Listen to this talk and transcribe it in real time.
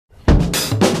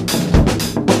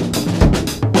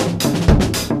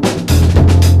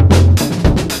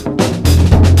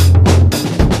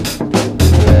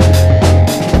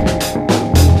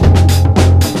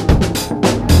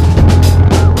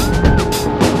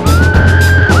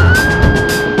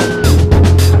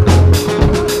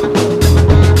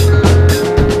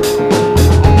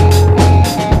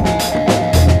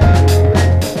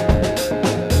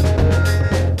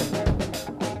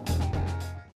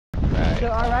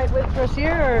guide wait for us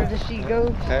here, or does she go?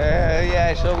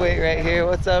 Yeah, she'll wait right here.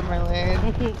 What's up,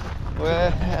 Mirlene?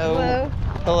 Hello.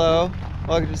 Hello.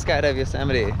 Welcome to Skydive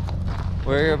Yosemite.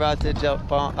 We're about to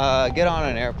jump on, get on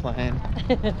an airplane,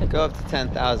 go up to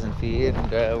 10,000 feet,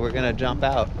 and we're gonna jump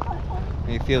out.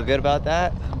 You feel good about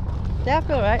that? Yeah, I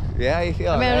feel right. Yeah, you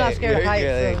feel. I mean, I'm right. not scared of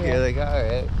heights. You're like, all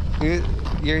right.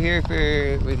 You're here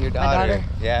with your daughter.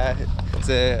 Yeah, it's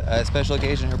a special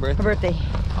occasion. Her birthday. Her birthday.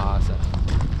 Awesome.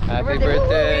 Happy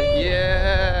birthday!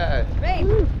 Yeah. Babe.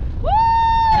 Woo!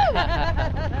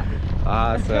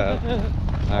 Awesome.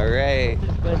 All right,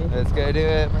 let's go do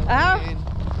it. Mirlene.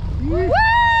 Woo!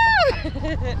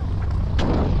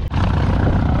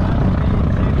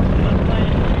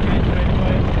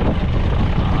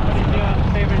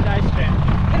 Favorite ice cream?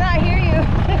 Can I hear you?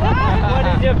 What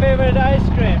is your favorite ice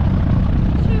cream?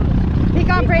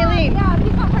 Pecan praline. Yeah,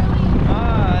 pecan praline.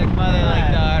 Ah, like mother,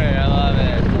 like daughter. I love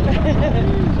it.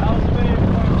 I was waiting for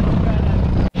you.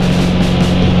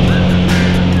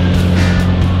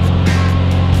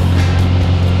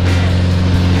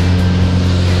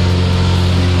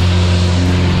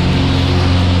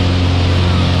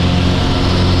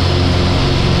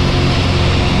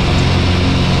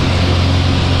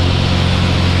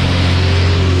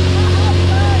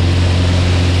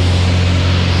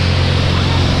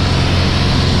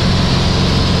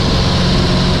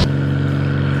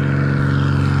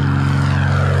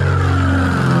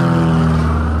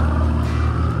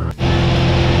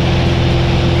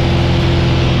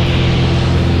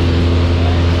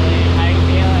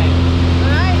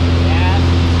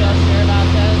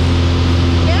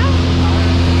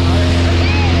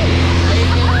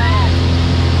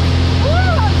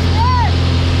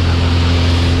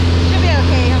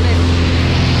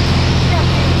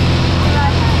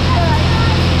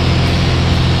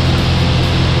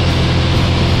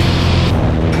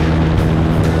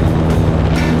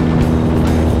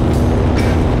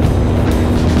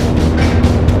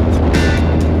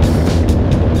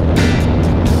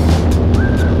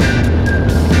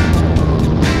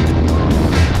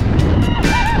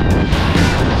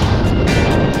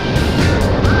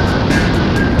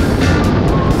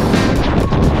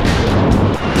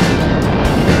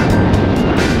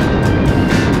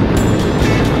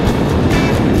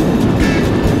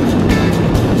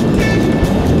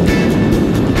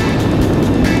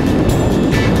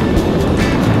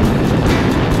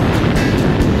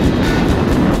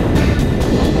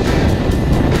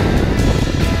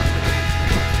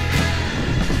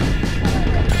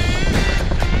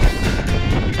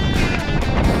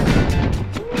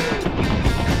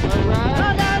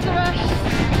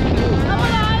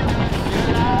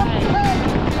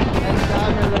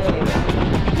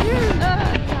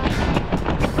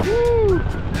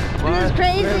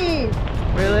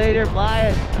 You're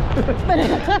flying.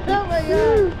 Oh my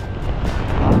god.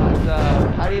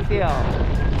 Awesome. How do you feel?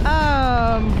 I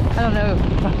don't know.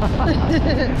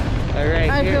 All right.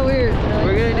 I feel weird.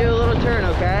 We're gonna do a little turn,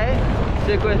 okay?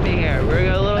 Stick with me here. We're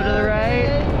gonna go a little to the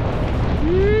right.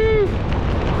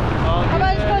 How about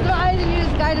I just close my eyes and you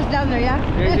just guide us down there, yeah?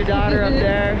 Here's your daughter up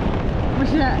there. Where's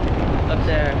she at? Up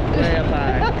there, way up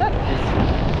high.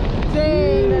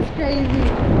 Dang, that's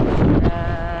crazy.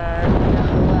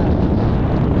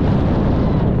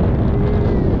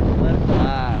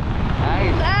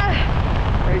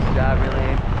 Nice job,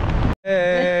 Mirlene.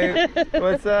 Hey,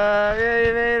 what's up? Yeah,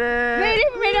 you made it. Made it.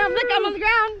 Look, I'm on the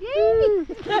ground.